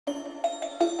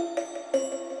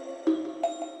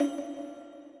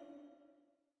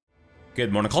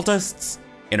Good morning, cultists!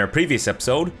 In our previous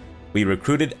episode, we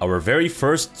recruited our very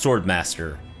first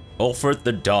swordmaster, Ulfert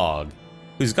the Dog,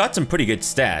 who's got some pretty good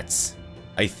stats,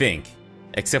 I think,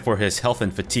 except for his health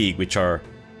and fatigue, which are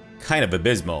kind of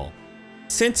abysmal.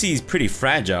 Since he's pretty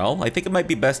fragile, I think it might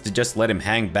be best to just let him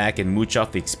hang back and mooch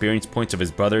off the experience points of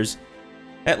his brothers,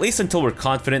 at least until we're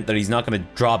confident that he's not going to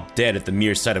drop dead at the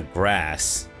mere sight of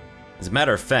grass. As a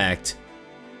matter of fact,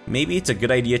 maybe it's a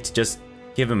good idea to just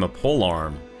give him a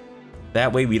polearm.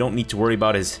 That way we don't need to worry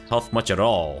about his health much at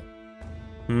all.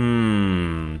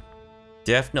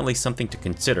 Definitely something to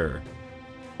consider.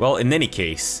 Well, in any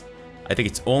case, I think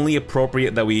it's only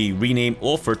appropriate that we rename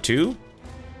Ulfert to,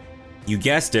 you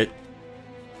guessed it,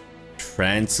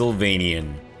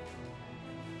 Transylvanian.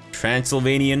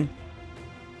 Transylvanian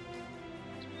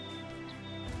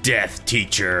Death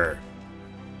Teacher.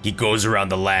 He goes around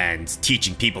the lands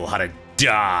teaching people how to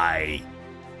die.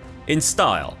 In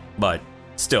style, but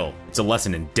still, it's a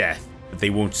lesson in death that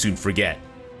they won't soon forget.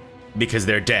 Because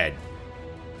they're dead.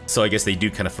 So I guess they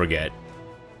do kind of forget.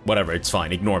 Whatever, it's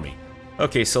fine, ignore me.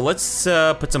 Okay, so let's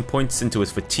put some points into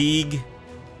his fatigue.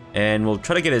 And we'll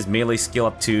try to get his melee skill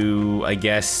up to, I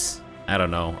guess, I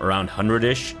don't know, around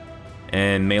 100-ish.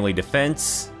 And melee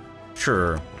defense,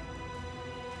 sure.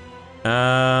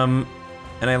 And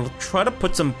I'll try to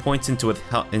put some points into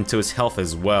his health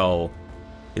as well.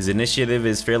 His initiative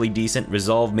is fairly decent,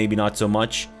 resolve maybe not so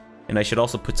much, and I should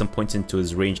also put some points into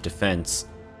his range defense.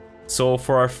 So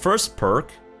for our first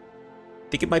perk, I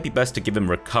think it might be best to give him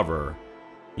recover.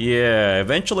 Yeah,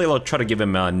 eventually I'll try to give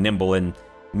him nimble and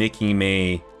making him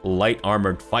a light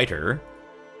armored fighter,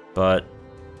 but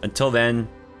until then,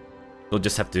 we'll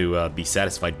just have to be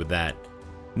satisfied with that.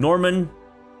 Norman,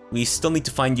 we still need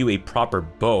to find you a proper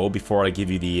bow before I give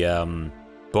you the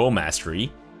bow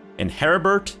mastery. And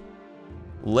Heribert,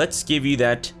 let's give you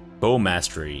that bow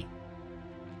mastery.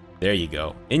 There you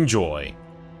go. Enjoy.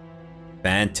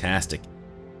 Fantastic.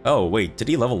 Oh, wait, did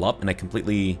he level up and I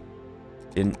completely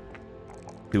didn't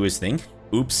do his thing?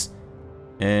 Oops.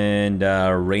 And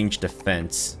range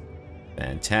defense.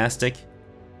 Fantastic.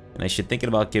 And I should think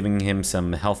about giving him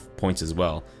some health points as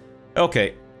well.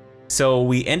 Okay. So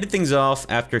we ended things off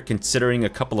after considering a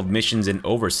couple of missions in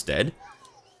Overstead.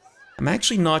 I'm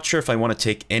actually not sure if I want to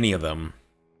take any of them.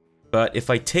 But if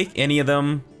I take any of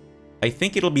them, I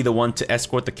think it'll be the one to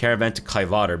escort the caravan to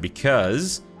Kaivater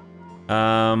because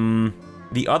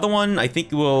the other one, I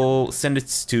think we'll send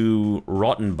it to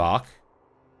Rottenbach.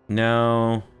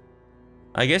 No,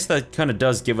 I guess that kind of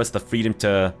does give us the freedom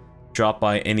to drop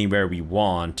by anywhere we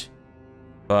want.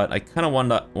 But I kind of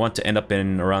want to end up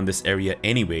in around this area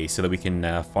anyway so that we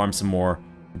can farm some more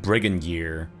brigand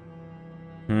gear.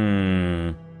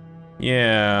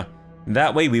 Yeah.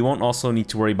 That way we won't also need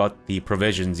to worry about the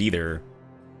provisions either.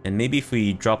 And maybe if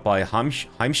we drop by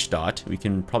Heimstadt, we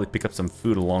can probably pick up some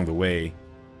food along the way.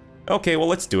 Okay, well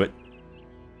let's do it.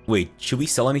 Wait, should we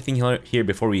sell anything here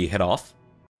before we head off?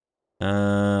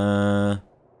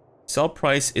 Sell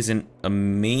price isn't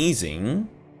amazing.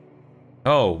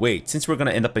 Oh, wait, since we're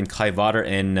gonna end up in Kaivater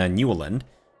and Newland,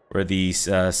 where the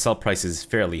sell price is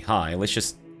fairly high, let's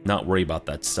just not worry about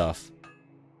that stuff.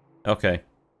 Okay,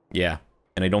 yeah.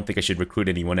 And I don't think I should recruit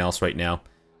anyone else right now.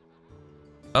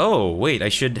 Oh, wait, I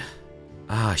should...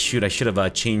 Ah, shoot, I should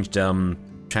have changed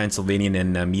Transylvanian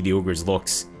and Mediogre's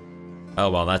looks. Oh,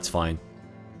 well, that's fine.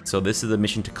 So this is the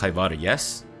mission to Kaivater,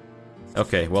 yes?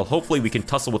 Okay, well, hopefully we can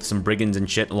tussle with some brigands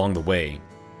and shit along the way.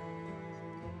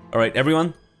 Alright,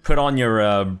 everyone, put on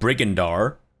your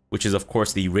Brigandar, which is, of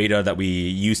course, the radar that we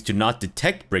use to not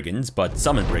detect brigands, but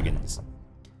summon brigands.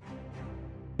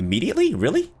 Immediately?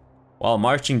 Really? While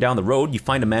marching down the road, you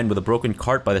find a man with a broken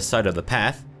cart by the side of the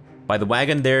path. By the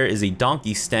wagon, there is a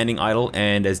donkey standing idle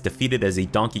and as defeated as a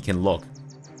donkey can look.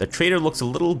 The trader looks a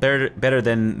little better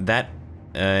than that,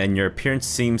 and your appearance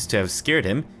seems to have scared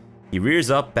him. He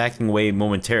rears up, backing away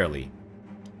momentarily.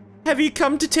 Have you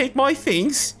come to take my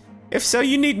things? If so,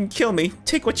 you needn't kill me.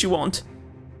 Take what you want.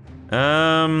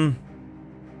 I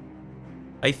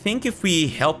think if we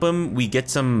help him, we get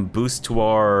some boost to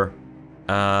our,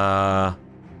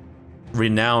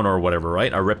 renown or whatever,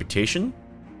 right? Our reputation?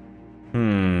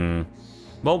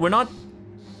 Well, we're not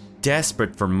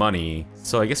desperate for money,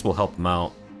 so I guess we'll help him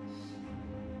out.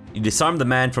 You disarm the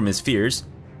man from his fears,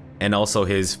 and also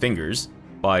his fingers,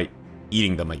 by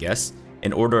eating them, I guess,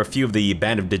 and order a few of the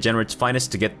Band of Degenerates'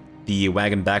 finest to get the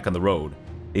wagon back on the road.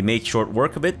 They make short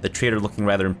work of it, the trader looking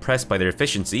rather impressed by their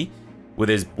efficiency. With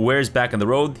his wares back on the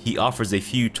road, he offers a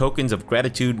few tokens of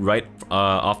gratitude right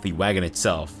off the wagon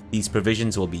itself. These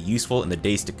provisions will be useful in the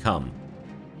days to come.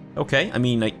 Okay, I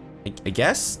mean, I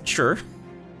guess? Sure.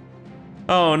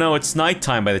 Oh no, it's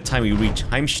nighttime by the time we reach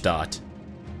Heimstadt.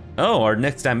 Oh, our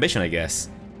next ambition, I guess.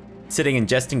 Sitting and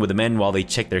jesting with the men while they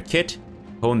check their kit,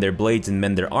 hone their blades and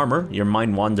mend their armor, your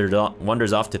mind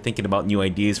wanders off to thinking about new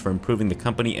ideas for improving the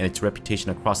company and its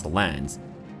reputation across the lands.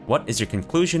 What is your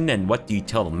conclusion, and what do you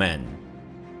tell the men?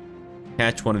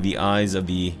 Catch one of the eyes of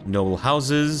the noble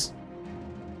houses.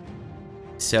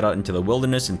 Set out into the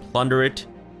wilderness and plunder it.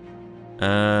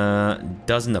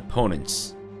 Dozen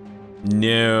opponents.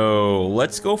 No,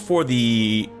 let's go for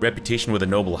the reputation with the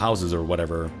noble houses or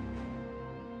whatever.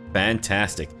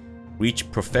 Fantastic.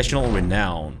 Reach professional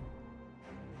renown.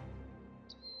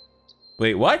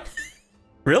 Wait, what?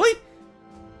 Really?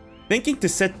 Thinking to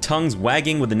set tongues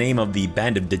wagging with the name of the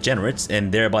Band of Degenerates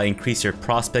and thereby increase your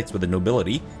prospects with the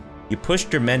nobility, you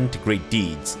pushed your men to great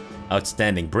deeds,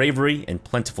 outstanding bravery, and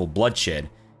plentiful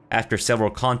bloodshed. After several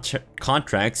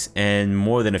contracts and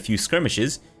more than a few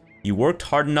skirmishes, you worked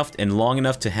hard enough and long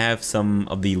enough to have some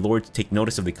of the lords take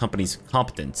notice of the company's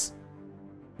competence.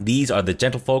 These are the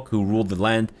gentlefolk who ruled the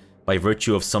land by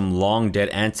virtue of some long-dead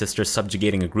ancestor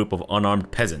subjugating a group of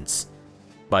unarmed peasants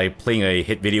by playing a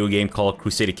hit video game called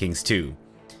Crusader Kings 2.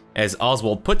 As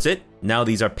Oswald puts it, now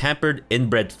these are pampered,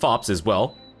 inbred fops as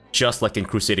well, just like in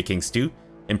Crusader Kings 2,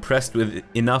 impressed with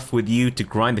enough with you to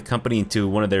grind the company into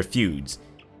one of their feuds.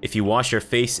 If you wash your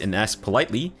face and ask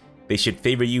politely, they should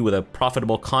favor you with a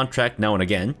profitable contract now and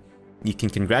again. You can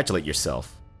congratulate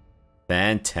yourself.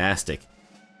 Fantastic.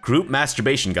 Group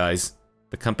masturbation, guys.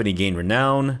 The company gained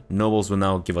renown. Nobles will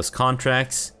now give us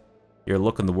contracts. Your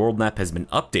look on the world map has been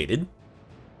updated.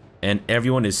 And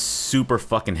everyone is super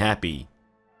fucking happy.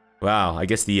 Wow, I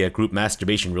guess the group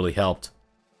masturbation really helped.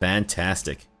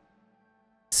 Fantastic.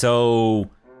 So...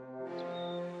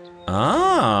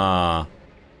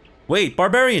 Wait,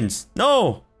 barbarians!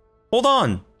 No! Hold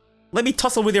on! Let me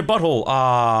tussle with your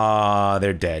butthole!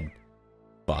 They're dead.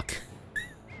 Fuck.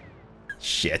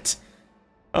 Shit.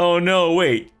 Oh no,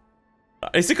 wait.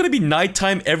 Is it gonna be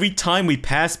nighttime every time we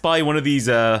pass by one of these,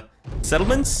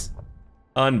 settlements?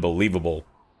 Unbelievable.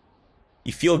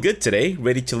 You feel good today,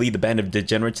 ready to lead the Band of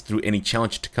Degenerates through any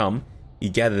challenge to come. You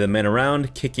gather the men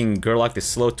around, kicking Gerlach the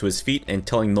Slow to his feet and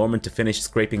telling Norman to finish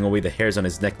scraping away the hairs on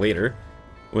his neck later.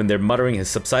 When their muttering has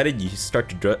subsided, you start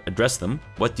to address them.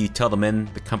 What do you tell the men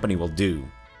the company will do?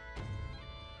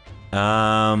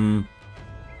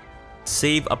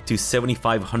 Save up to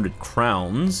 7,500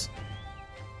 crowns.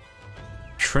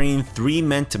 Train 3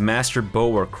 men to master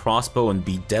bow or crossbow and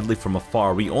be deadly from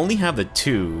afar. We only have the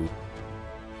 2.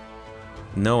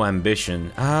 No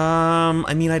ambition.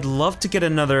 I mean, I'd love to get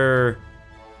another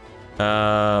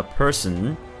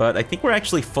person, but I think we're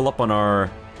actually full up on our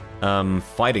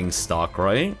fighting stock,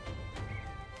 right?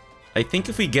 I think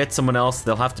if we get someone else,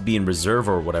 they'll have to be in reserve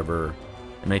or whatever,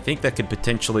 and I think that could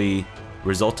potentially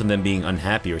result in them being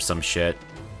unhappy or some shit.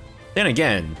 Then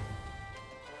again,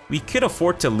 we could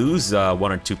afford to lose 1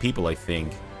 or 2 people, I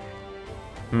think.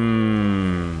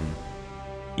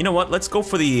 You know what? Let's go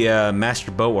for the master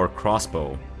bow or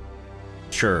crossbow.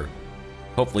 Sure.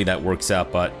 Hopefully that works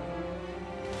out, but...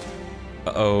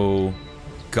 Uh-oh.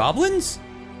 Goblins?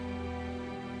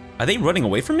 Are they running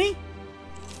away from me?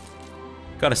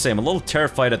 Gotta say, I'm a little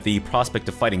terrified at the prospect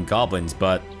of fighting goblins,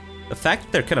 but... the fact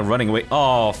that they're kind of running away...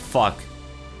 Oh, fuck.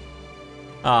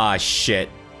 Ah, shit.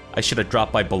 I should have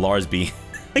dropped by Balarsby.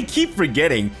 I keep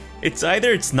forgetting. It's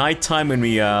either it's nighttime when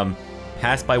we,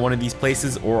 pass by one of these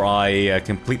places, or I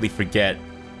completely forget.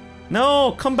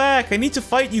 No, come back! I need to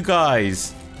fight you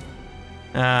guys!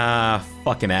 Ah,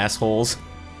 fucking assholes.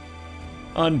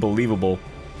 Unbelievable.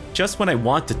 Just when I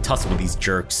want to tussle with these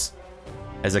jerks.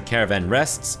 As the caravan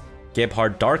rests,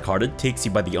 Gebhard Darkhearted takes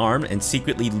you by the arm and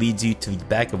secretly leads you to the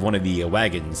back of one of the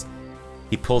wagons.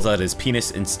 He pulls out his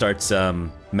penis and starts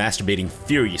masturbating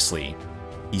furiously.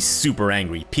 He's super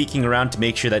angry, peeking around to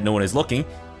make sure that no one is looking.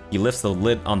 He lifts the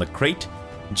lid on the crate.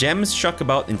 Gems shuck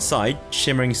about inside,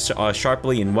 shimmering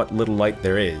sharply in what little light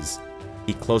there is.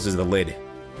 He closes the lid.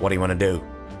 What do you want to do?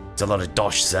 It's a lot of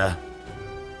dosh, sir.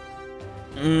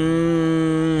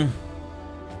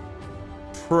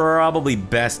 Probably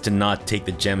best to not take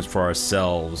the gems for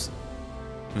ourselves.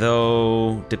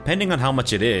 Though, depending on how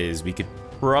much it is, we could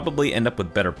probably end up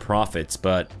with better profits,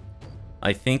 but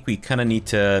I think we kind of need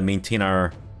to maintain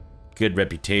our good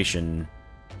reputation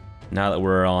now that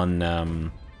we're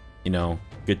on, you know,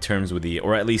 good terms with the,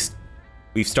 or at least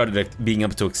we've started being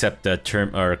able to accept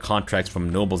term or contracts from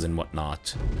nobles and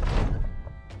whatnot.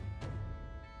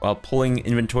 While pulling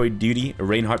inventory duty,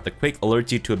 Reinhardt the Quick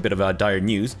alerts you to a bit of dire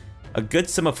news. A good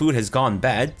sum of food has gone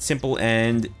bad, simple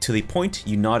and to the point.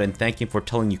 You nod and thank him for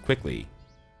telling you quickly.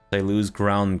 They lose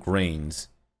ground grains.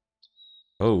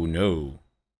 Oh no.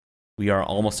 We are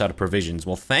almost out of provisions.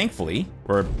 Well, thankfully,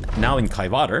 we're now in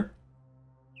Kaivater,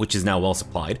 which is now well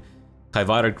supplied.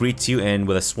 Kaivater greets you, and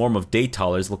with a swarm of day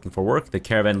tollers looking for work, the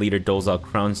caravan leader doles out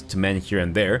crowns to men here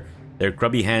and there, their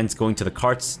grubby hands going to the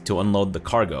carts to unload the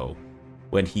cargo.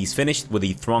 When he's finished with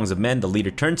the throngs of men, the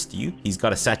leader turns to you. He's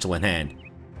got a satchel in hand.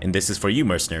 And this is for you,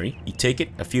 mercenary. You take it.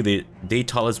 A few of the day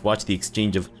tollers watch the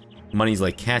exchange of monies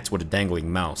like cats with a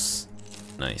dangling mouse.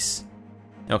 Nice.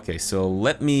 Okay, so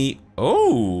let me...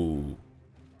 Oh!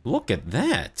 Look at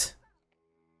that!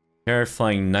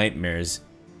 Terrifying nightmares.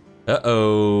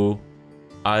 Uh-oh.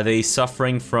 Are they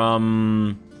suffering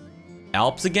from...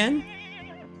 Alps again?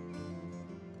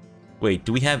 Wait,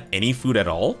 do we have any food at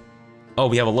all? Oh,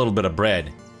 we have a little bit of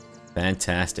bread.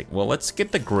 Fantastic. Well, let's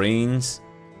get the grains.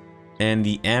 And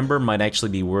the amber might actually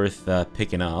be worth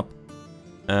picking up.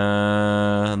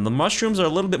 The mushrooms are a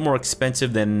little bit more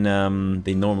expensive than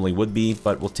they normally would be,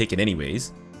 but we'll take it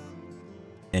anyways.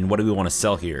 And what do we want to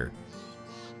sell here?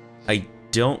 I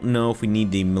don't know if we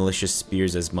need the malicious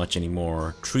spears as much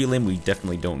anymore. Tree limb we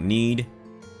definitely don't need.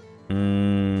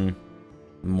 Morning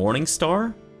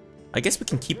Star? I guess we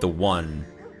can keep the one.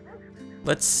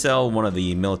 Let's sell one of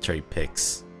the military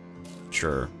picks.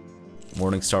 Sure.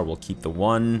 Morning Star will keep the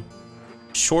one.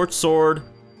 Short sword.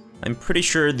 I'm pretty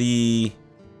sure the...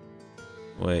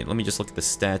 Wait, let me just look at the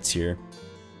stats here.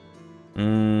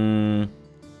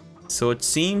 So it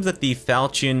seems that the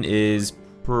falchion is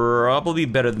probably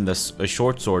better than the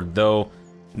short sword, though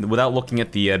without looking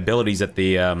at the abilities that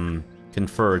they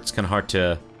confer, it's kind of hard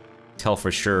to tell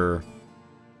for sure.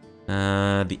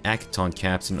 The Akaton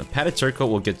caps and the padded circle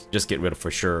we'll just get rid of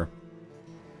for sure.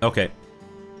 Okay.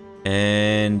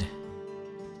 And...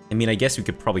 I mean, I guess we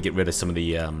could probably get rid of some of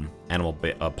the animal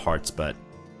parts, but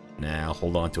nah, I'll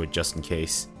hold on to it just in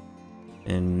case.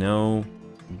 And no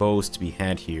bows to be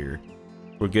had here.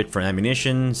 We're good for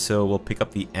ammunition, so we'll pick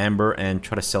up the amber and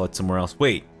try to sell it somewhere else.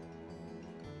 Wait.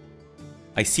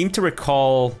 I seem to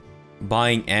recall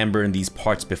buying amber in these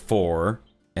parts before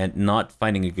and not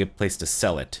finding a good place to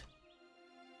sell it.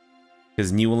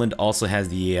 Because Newland also has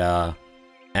the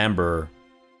amber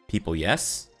people,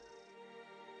 yes?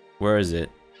 Where is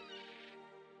it?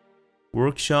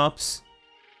 Workshops,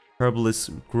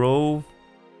 Herbalist Grove.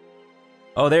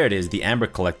 Oh, there it is, the Amber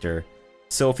Collector.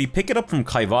 So if you pick it up from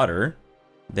Kaivater,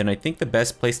 then I think the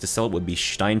best place to sell it would be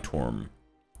Steinturm.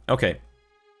 Okay.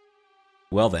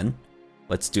 Well then,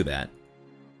 let's do that.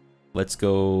 Let's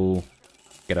go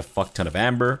get a fuck ton of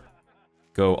amber,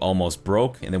 go almost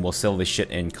broke, and then we'll sell this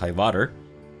shit in Kaivater.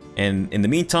 And in the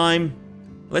meantime,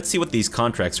 let's see what these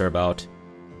contracts are about.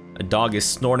 A dog is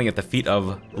snorting at the feet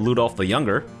of Ludolf the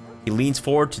Younger. He leans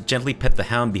forward to gently pet the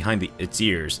hound behind its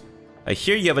ears. I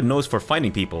hear you have a nose for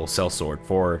finding people, Sellsword,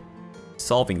 for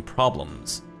solving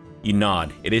problems. You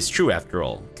nod. It is true after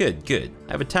all. Good, good.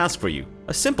 I have a task for you.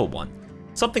 A simple one.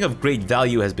 Something of great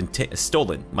value has been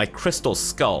stolen. My crystal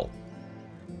skull.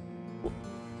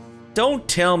 Don't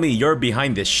tell me you're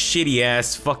behind this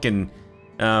shitty-ass fucking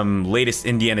latest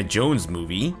Indiana Jones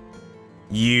movie.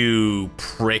 You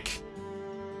prick.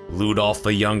 Ludolf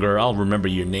the Younger, I'll remember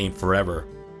your name forever.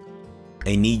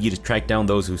 I need you to track down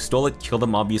those who stole it, kill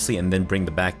them obviously, and then bring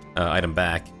the item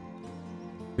back.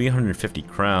 350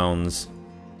 crowns.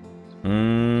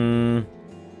 You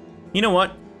know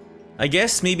what? I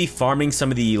guess maybe farming some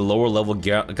of the lower level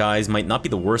guys might not be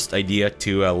the worst idea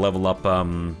to level up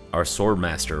our sword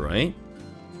master, right?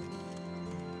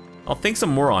 I'll think some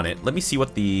more on it. Let me see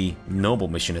what the noble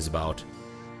mission is about.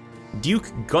 Duke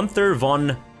Gunther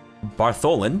von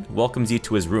Bartholin welcomes you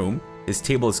to his room. His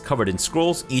table is covered in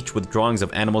scrolls, each with drawings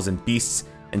of animals and beasts,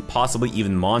 and possibly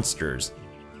even monsters.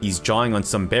 He's jawing on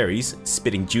some berries,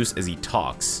 spitting juice as he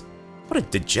talks. What a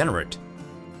degenerate.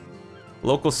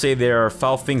 Locals say there are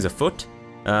foul things afoot,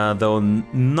 though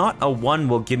not a one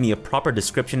will give me a proper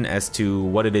description as to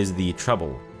what it is the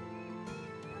trouble.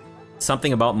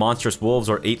 Something about monstrous wolves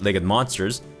or eight-legged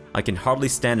monsters. I can hardly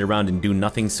stand around and do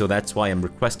nothing, so that's why I'm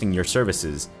requesting your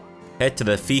services. Head to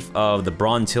the Fief of the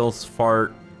Bronze Hills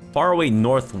far away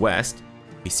northwest.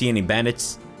 If you see any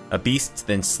bandits, beasts,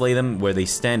 then slay them where they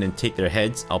stand and take their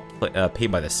heads. I'll pay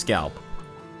by the scalp.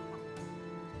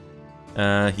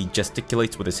 He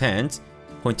gesticulates with his hands,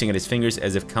 pointing at his fingers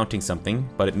as if counting something,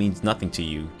 but it means nothing to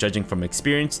you. Judging from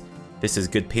experience, this is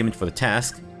good payment for the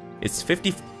task. It's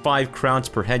 55 crowns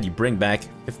per head you bring back,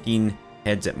 15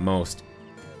 heads at most.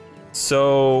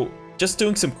 So, just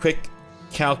doing some quick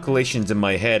calculations in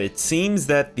my head, it seems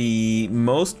that the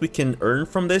most we can earn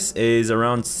from this is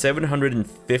around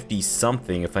 750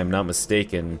 something, if I'm not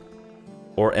mistaken.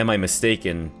 Or am I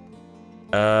mistaken?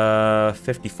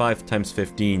 55 times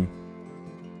 15.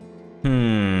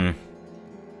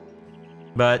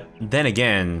 But then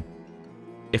again,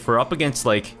 if we're up against,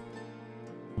 like,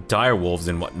 direwolves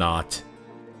and whatnot,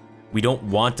 we don't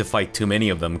want to fight too many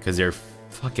of them because they're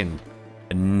fucking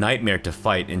a nightmare to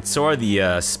fight, and so are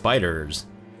the spiders.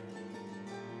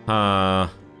 Not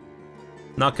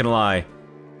gonna lie,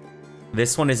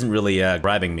 this one isn't really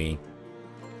grabbing me.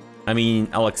 I mean,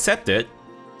 I'll accept it.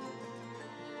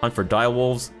 Hunt for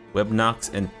direwolves, web knocks,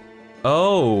 and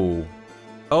oh,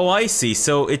 I see.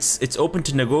 So it's open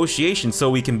to negotiation, so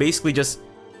we can basically just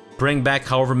bring back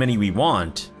however many we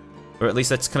want, or at least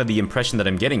that's kind of the impression that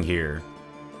I'm getting here.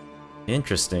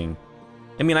 Interesting.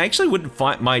 I mean, I actually wouldn't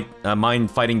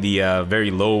mind fighting the very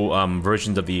low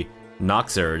versions of the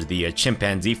Noxers, the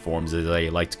chimpanzee forms, as I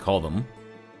like to call them.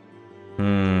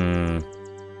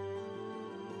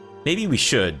 Maybe we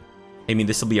should. I mean,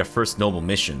 this will be our first noble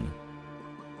mission.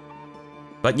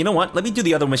 But you know what? Let me do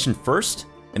the other mission first,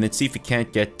 and then see if we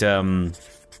can't get our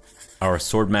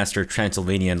Swordmaster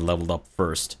Transylvanian leveled up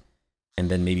first. And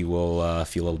then maybe we'll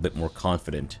feel a little bit more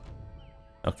confident.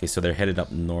 Okay, so they're headed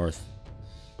up north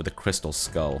with a crystal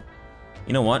skull.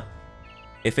 You know what?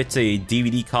 If it's a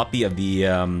DVD copy of the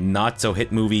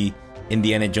not-so-hit movie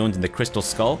Indiana Jones and the Crystal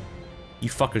Skull, you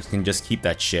fuckers can just keep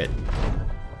that shit.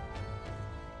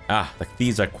 Ah, the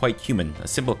thieves are quite human. A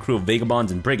simple crew of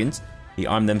vagabonds and brigands. They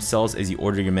arm themselves as you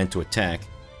order your men to attack.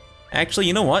 Actually,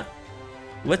 you know what?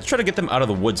 Let's try to get them out of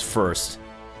the woods first.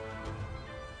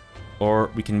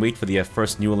 Or we can wait for the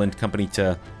first Newland company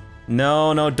to...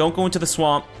 No, no, don't go into the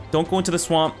swamp. Don't go into the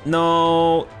swamp.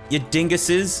 No, you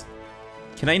dinguses.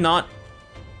 Can I not?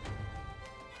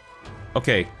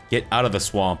 Okay, get out of the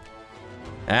swamp.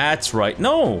 That's right.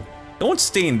 No, don't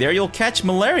stay in there. You'll catch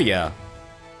malaria.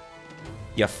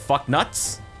 You fuck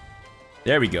nuts.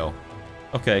 There we go.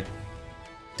 Okay.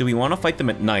 Do we want to fight them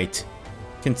at night?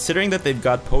 Considering that they've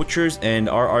got poachers and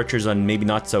our archers on maybe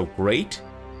not so great?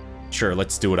 Sure,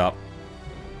 let's do it up.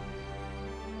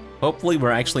 Hopefully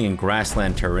we're actually in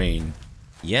grassland terrain.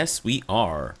 Yes, we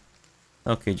are.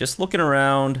 Okay, just looking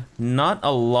around. Not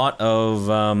a lot of,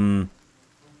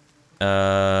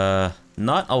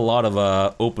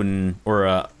 open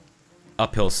or,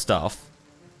 uphill stuff.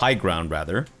 High ground,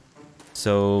 rather.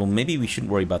 So maybe we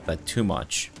shouldn't worry about that too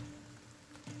much.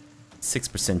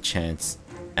 6% chance.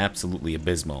 Absolutely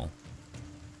abysmal.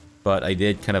 But I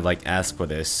did kind of, like, ask for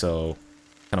this, so...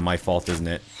 kind of my fault, isn't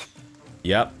it?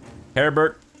 Yep.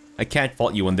 Herbert, I can't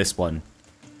fault you on this one.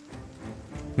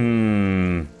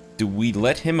 Do we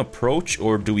let him approach,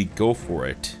 or do we go for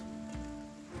it?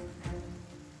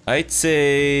 I'd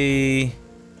say...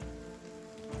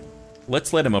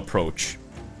 let's let him approach.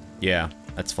 Yeah,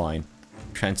 that's fine.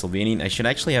 Transylvanian. I should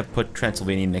actually have put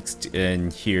Transylvanian next in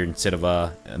here instead of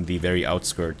on the very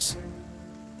outskirts.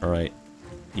 Alright.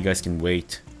 You guys can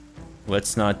wait.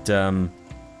 Let's not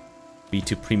be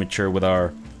too premature with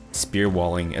our spear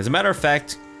walling. As a matter of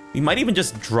fact, we might even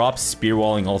just drop spear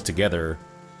walling altogether.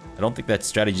 I don't think that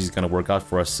strategy is going to work out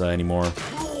for us anymore.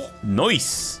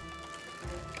 Nice!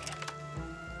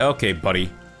 Okay,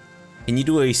 buddy. Can you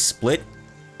do a split?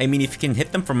 I mean, if you can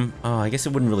hit them from... oh, I guess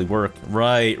it wouldn't really work.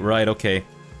 Right, okay.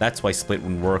 That's why split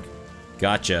wouldn't work.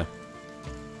 Gotcha.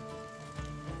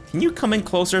 Can you come in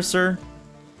closer, sir?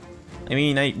 I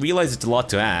mean, I realize it's a lot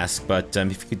to ask, but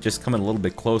if you could just come in a little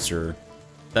bit closer,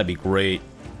 that'd be great.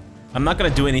 I'm not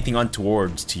gonna do anything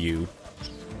untowards to you.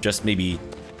 Just maybe,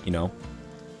 you know,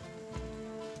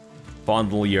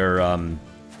 fondle your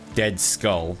dead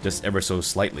skull just ever so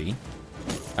slightly.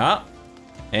 Ah,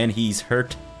 and he's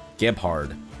hurt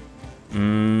Gebhard.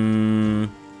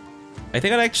 I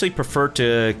think I'd actually prefer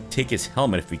to take his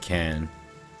helmet if we can.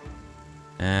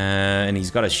 And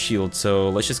he's got a shield, so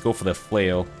let's just go for the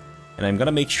flail. And I'm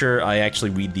gonna make sure I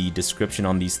actually read the description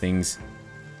on these things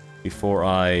before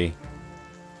I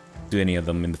do any of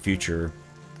them in the future.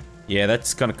 Yeah,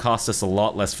 that's gonna cost us a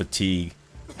lot less fatigue.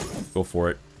 Go for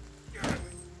it.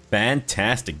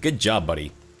 Fantastic. Good job,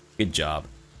 buddy. Good job.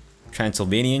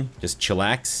 Transylvanian, just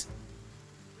chillax.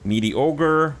 Meaty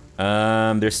Ogre.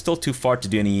 They're still too far to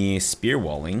do any spear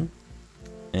walling.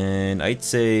 And I'd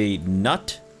say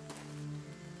Nut.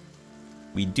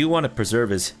 We do want to preserve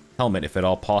his helmet if at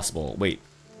all possible. Wait.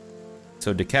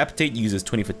 So Decapitate uses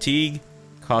 20 fatigue.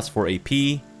 Costs 4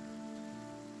 AP.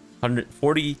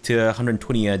 140 to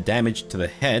 120 damage to the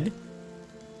head.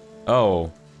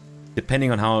 Oh.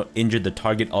 Depending on how injured the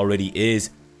target already is.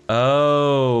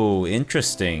 Oh,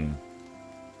 interesting.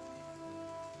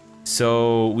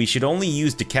 So we should only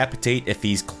use Decapitate if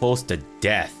he's close to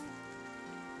death.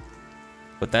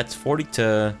 But that's 40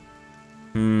 to...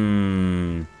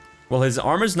 Well, his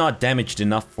armor's not damaged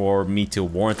enough for me to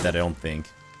warrant that, I don't think.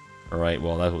 Alright,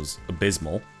 well, that was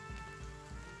abysmal.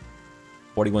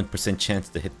 41% chance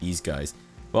to hit these guys.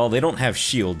 Well, they don't have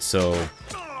shields, so...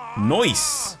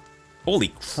 Nice! Holy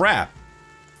crap!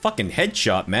 Fucking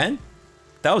headshot, man!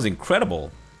 That was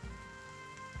incredible.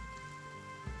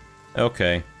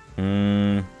 Okay.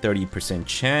 30%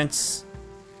 chance.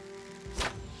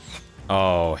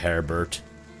 Oh, Herbert.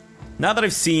 Now that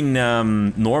I've seen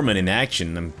Norman in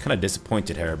action, I'm kind of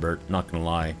disappointed, Herbert. Not gonna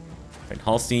lie. Right,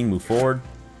 Halstein, move forward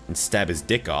and stab his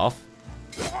dick off.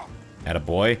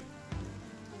 Attaboy.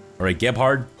 Alright,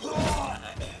 Gebhard.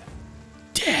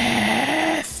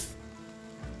 Death!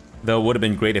 Though it would have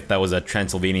been great if that was a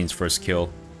Transylvanian's first kill.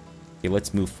 Okay,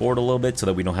 let's move forward a little bit so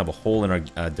that we don't have a hole in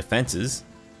our defenses.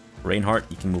 Reinhardt,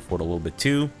 you can move forward a little bit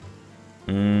too.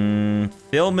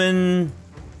 Philman.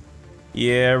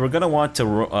 Yeah, we're gonna want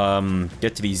to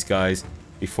get to these guys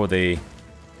before they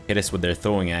hit us with their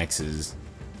throwing axes.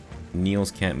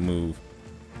 Niels can't move.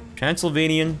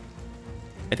 Transylvanian.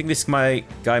 I think this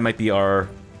guy might be our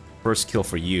first kill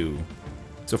for you.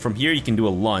 So from here you can do a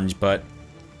lunge, but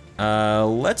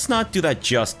let's not do that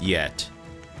just yet.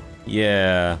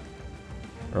 Yeah.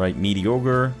 Alright,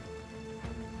 Mediocre.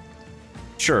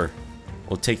 Sure.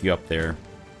 We'll take you up there.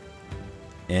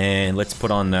 And let's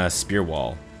put on Spear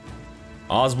Wall.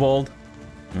 Oswald.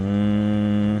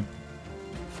 Try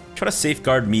to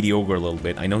safeguard Mediocre a little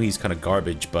bit. I know he's kind of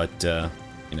garbage, but,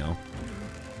 you know.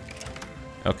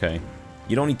 Okay.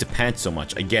 You don't need to pant so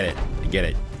much. I get it. I get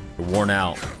it. You're worn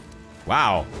out.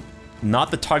 Wow.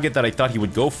 Not the target that I thought he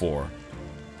would go for.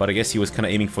 But I guess he was kind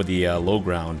of aiming for the low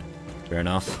ground. Fair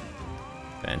enough.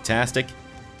 Fantastic.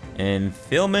 And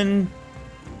Philman.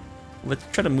 Let's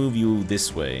try to move you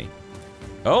this way.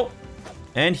 Oh!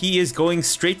 And he is going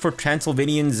straight for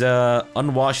Transylvanian's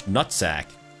unwashed nutsack.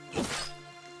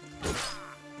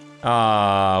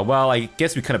 Well, I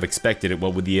guess we kind of expected it,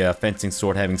 what with the fencing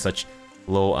sword having such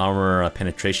low armor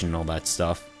penetration and all that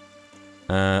stuff.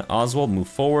 Oswald, move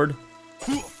forward.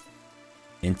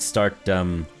 And start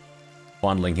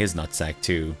fondling his nutsack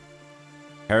too.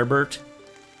 Herbert.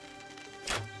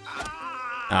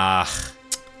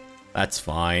 That's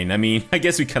fine. I mean, I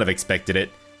guess we kind of expected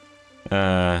it.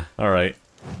 Alright.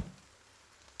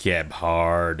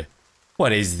 Gebhard.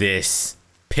 What is this?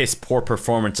 Piss poor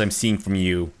performance I'm seeing from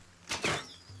you.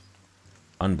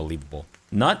 Unbelievable.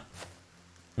 Nut?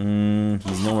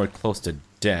 He's nowhere close to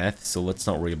death, so let's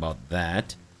not worry about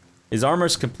that. His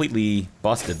armor's completely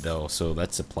busted though, so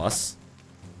that's a plus.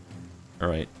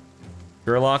 Alright.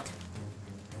 Sherlock.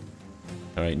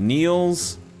 Alright,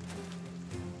 Niels.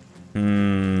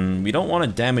 We don't want to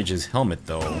damage his helmet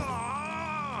though.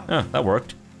 Ah, that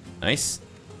worked. Nice.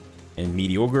 And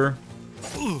Mediocre.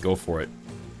 Go for it.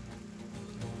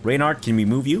 Reinhardt, can we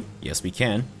move you? Yes, we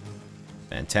can.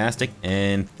 Fantastic.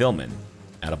 And Philman.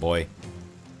 Attaboy.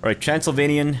 Alright,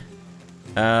 Transylvanian.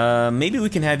 Maybe we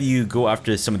can have you go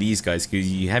after some of these guys,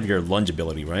 because you have your lunge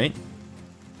ability, right?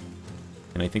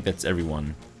 And I think that's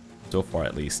everyone. So far,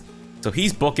 at least. So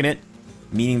he's booking it.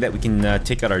 Meaning that we can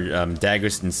take out our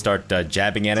daggers and start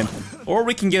jabbing at him. Or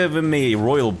we can give him a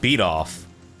royal beat-off.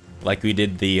 Like we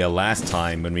did the last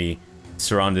time when we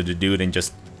surrounded a dude and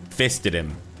just fisted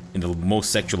him in the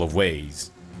most sexual of ways.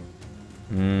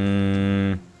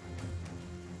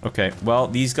 Okay, well,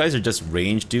 these guys are just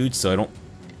ranged dudes, so I don't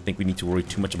think we need to worry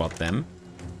too much about them.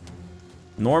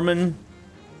 Norman,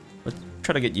 let's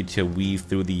try to get you to weave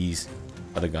through these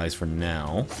other guys for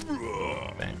now.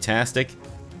 Fantastic.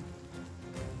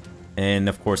 And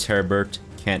of course, Herbert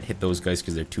can't hit those guys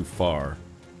because they're too far.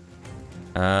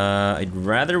 I'd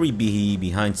rather we be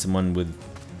behind someone with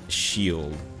a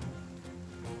shield.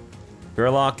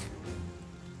 Sherlock,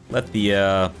 let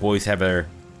the boys have their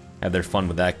fun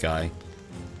with that guy.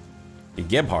 Hey,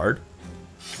 Gebhard,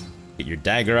 get your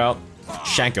dagger out,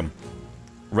 shank him,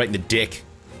 right in the dick.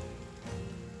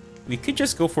 We could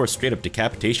just go for a straight-up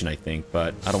decapitation, I think,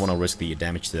 but I don't want to risk the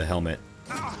damage to the helmet.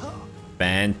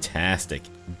 Fantastic.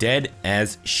 Dead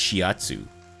as shiatsu.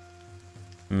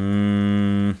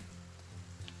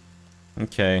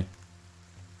 Okay.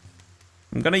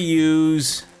 I'm gonna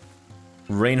use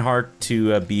Reinhardt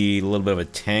to be a little bit of a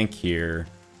tank here.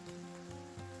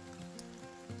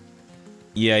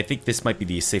 Yeah, I think this might be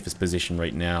the safest position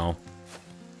right now.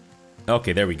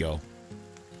 Okay, there we go.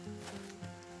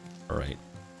 Alright.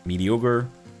 Mediocre.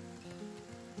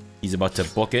 He's about to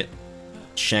book it.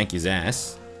 Shank his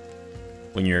ass.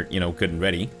 When you're, you know, good and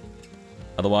ready.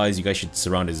 Otherwise, you guys should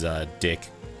surround his dick.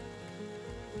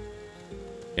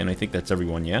 And I think that's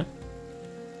everyone, yeah?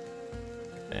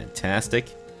 Fantastic.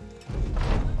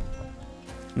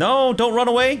 No, don't run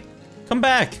away! Come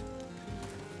back!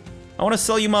 I want to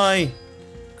sell you my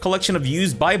collection of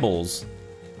used Bibles.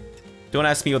 Don't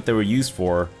ask me what they were used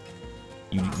for.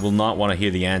 you will not want to hear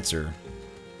the answer.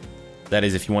 That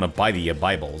is, if you want to buy the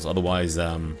Bibles. Otherwise,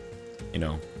 you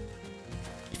know,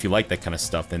 if you like that kind of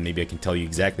stuff, then maybe I can tell you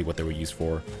exactly what they were used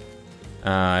for.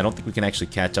 I don't think we can actually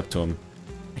catch up to him.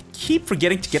 I keep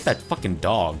forgetting to get that fucking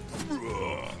dog.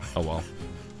 Oh well.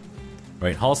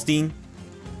 Right, Hallstein.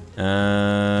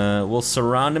 We'll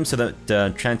surround him so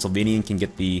that Transylvanian can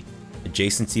get the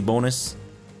adjacency bonus.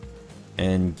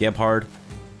 And Gebhard.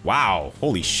 Wow,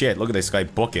 holy shit, look at this guy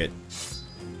book it.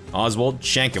 Oswald,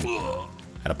 shank him.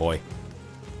 Attaboy.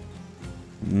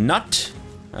 Nut.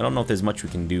 I don't know if there's much we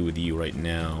can do with you right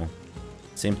now.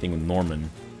 Same thing with Norman.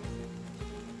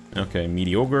 Okay,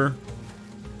 Mediocre.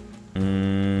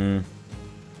 I'm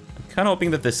kind of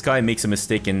hoping that this guy makes a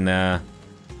mistake and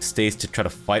stays to try to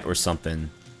fight or something,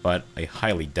 but I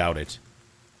highly doubt it.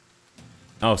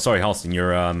 Oh, sorry, Halston,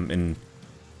 you're in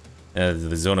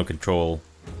the zone of control.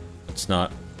 Let's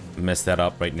not mess that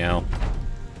up right now.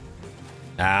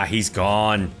 Ah, he's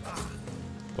gone.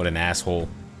 What an asshole.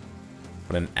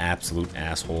 What an absolute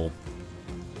asshole.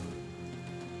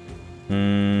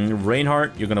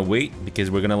 Reinhardt, you're gonna wait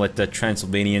because we're gonna let the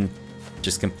Transylvanian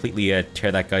just completely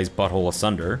tear that guy's butthole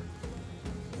asunder.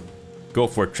 Go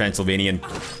for it, Transylvanian.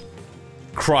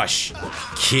 Crush,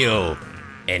 kill,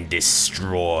 and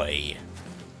destroy.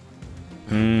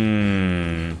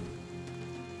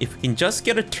 If we can just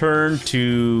get a turn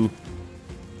to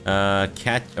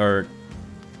to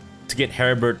get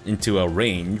Herbert into a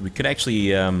range, we could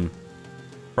actually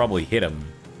probably hit him.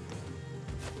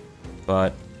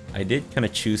 But I did kind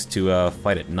of choose to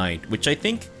fight at night, which I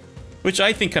think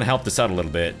kind of helped us out a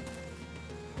little bit.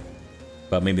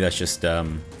 But maybe that's just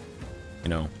you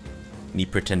know, me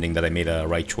pretending that I made a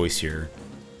right choice here.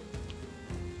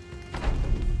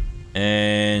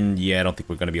 And yeah, I don't think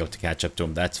we're gonna be able to catch up to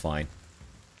him. That's fine.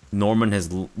 Norman has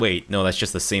wait, no, that's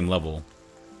just the same level.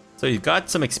 So he's got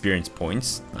some experience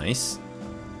points. Nice.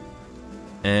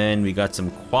 And we got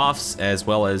some quaffs as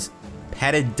well as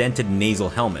padded dented nasal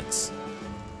helmets.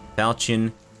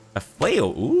 Falchion, a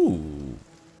flail. Ooh.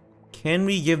 Can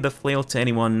we give the flail to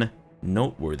anyone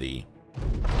noteworthy?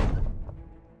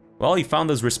 Well, you found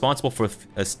those responsible for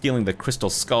stealing the crystal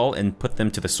skull and put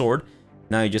them to the sword.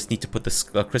 Now you just need to put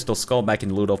the crystal skull back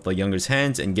in Ludolf the Younger's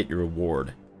hands and get your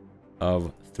reward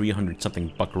of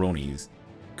 300-something buckaroonies.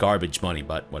 Garbage money,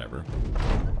 but whatever.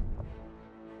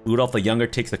 Ludolf the Younger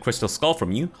takes the crystal skull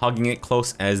from you, hugging it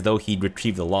close as though he'd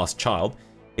retrieved the lost child.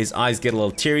 His eyes get a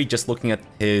little teary just looking at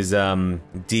his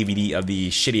DVD of the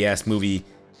shitty-ass movie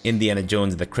Indiana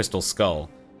Jones and the Crystal Skull.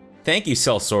 Thank you,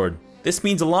 Sellsword. This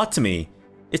means a lot to me.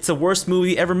 It's the worst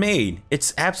movie ever made.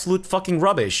 It's absolute fucking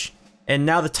rubbish. And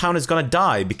now the town is gonna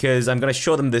die because I'm gonna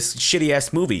show them this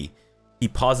shitty-ass movie. He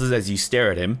pauses as you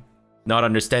stare at him, not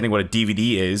understanding what a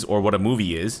DVD is or what a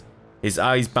movie is. His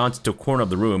eyes bounce to a corner of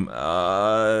the room.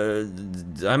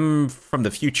 I'm from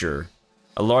the future.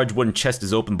 A large wooden chest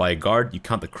is opened by a guard. You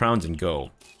count the crowns and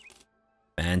go.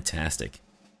 Fantastic.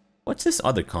 What's this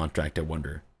other contract, I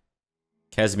wonder?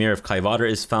 Casimir of Kaivater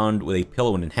is found with a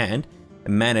pillow in hand. A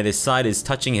man at his side is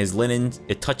touching its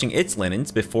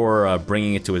linens before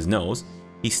bringing it to his nose.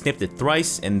 He sniffed it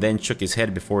thrice and then shook his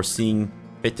head before seeing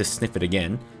fit to sniff it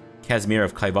again. Casimir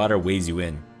of Kaivater waves you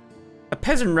in. A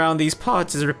peasant round these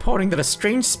parts is reporting that a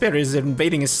strange spirit is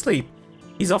invading his sleep.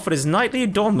 He's offered his nightly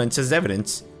adornments as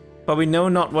evidence, but we know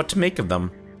not what to make of them.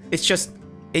 It's just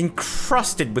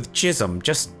encrusted with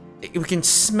jism. We can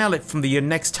smell it from the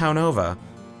next town over.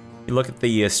 You look at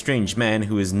the strange man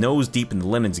who is nose deep in the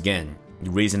linens again.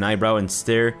 You raise an eyebrow and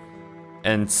stare,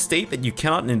 and state that you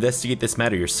cannot investigate this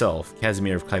matter yourself.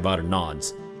 Casimir of Kaivater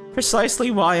nods.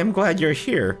 Precisely why I'm glad you're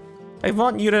here. I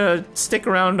want you to stick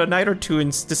around a night or two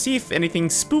and to see if anything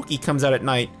spooky comes out at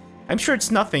night. I'm sure it's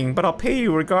nothing, but I'll pay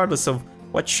you regardless of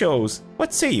what shows.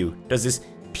 What say you? Does this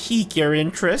pique your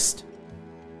interest?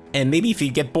 And maybe if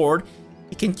you get bored,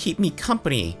 you can keep me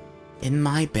company in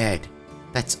my bed.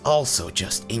 That's also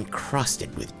just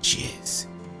encrusted with jizz.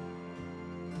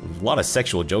 A lot of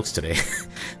sexual jokes today.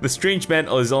 The strange man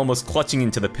is almost clutching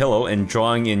into the pillow and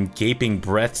drawing in gaping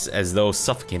breaths as though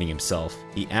suffocating himself.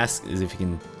 He asks as if he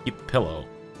can keep the pillow.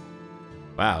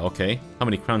 Wow, okay. How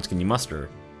many crowns can you muster?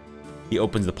 He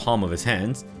opens the palm of his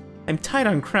hands. I'm tight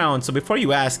on crowns, so before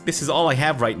you ask, this is all I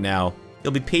have right now.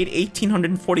 You'll be paid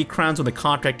 1,840 crowns when the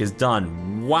contract is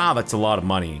done. Wow, that's a lot of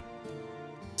money.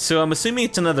 So I'm assuming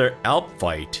it's another Alp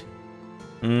fight.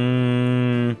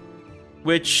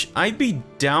 Which I'd be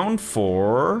down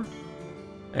for.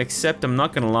 Except I'm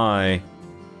not gonna lie.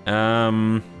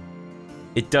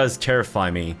 It does terrify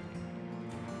me.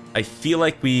 I feel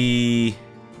like I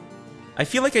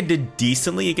did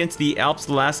decently against the Alps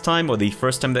the last time, or the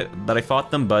first time that I fought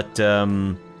them, but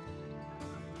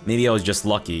Maybe I was just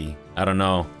lucky. I don't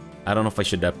know. I don't know if I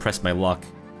should press my luck.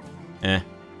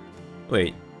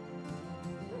 Wait.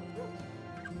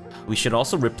 We should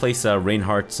also replace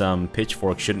Reinhardt's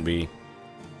pitchfork, shouldn't we?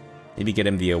 Maybe get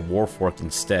him the war fork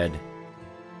instead.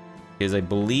 Because I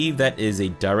believe that is a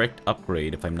direct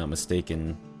upgrade, if I'm not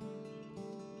mistaken.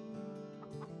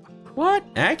 What?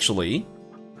 Actually?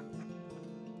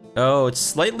 Oh, it's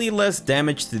slightly less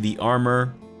damage to the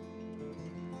armor.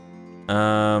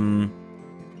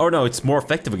 Oh no, it's more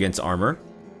effective against armor.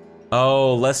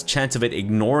 Oh, less chance of it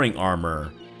ignoring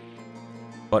armor.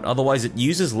 But otherwise it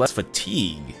uses less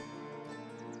fatigue.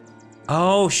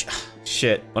 Oh,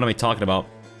 shit. What am I talking about?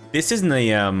 This isn't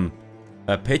a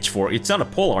pitchfork. It's not a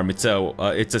polearm. It's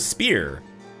a spear.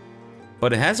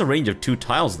 But it has a range of 2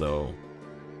 tiles, though.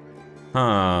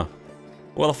 Huh.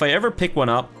 Well, if I ever pick one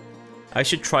up, I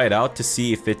should try it out to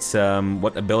see if it's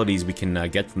what abilities we can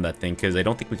get from that thing, because I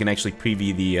don't think we can actually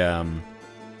preview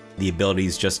the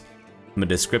abilities just from the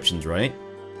descriptions, right?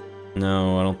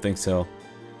 No, I don't think so.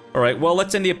 Alright, well,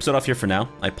 let's end the episode off here for now.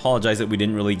 I apologize that we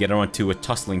didn't really get around to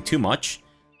tussling too much.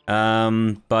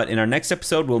 But in our next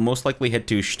episode, we'll most likely head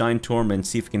to Steinturm and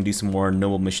see if we can do some more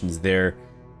noble missions there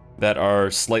that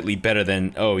are slightly better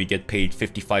than, oh, you get paid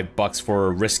 55 bucks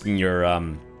for risking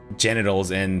your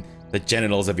genitals and the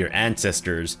genitals of your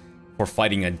ancestors for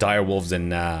fighting direwolves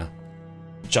and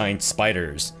giant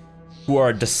spiders, who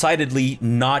are decidedly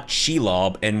not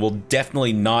Shelob and will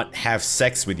definitely not have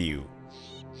sex with you.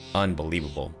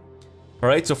 Unbelievable.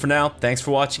 Alright, so for now, thanks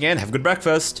for watching and have a good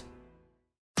breakfast!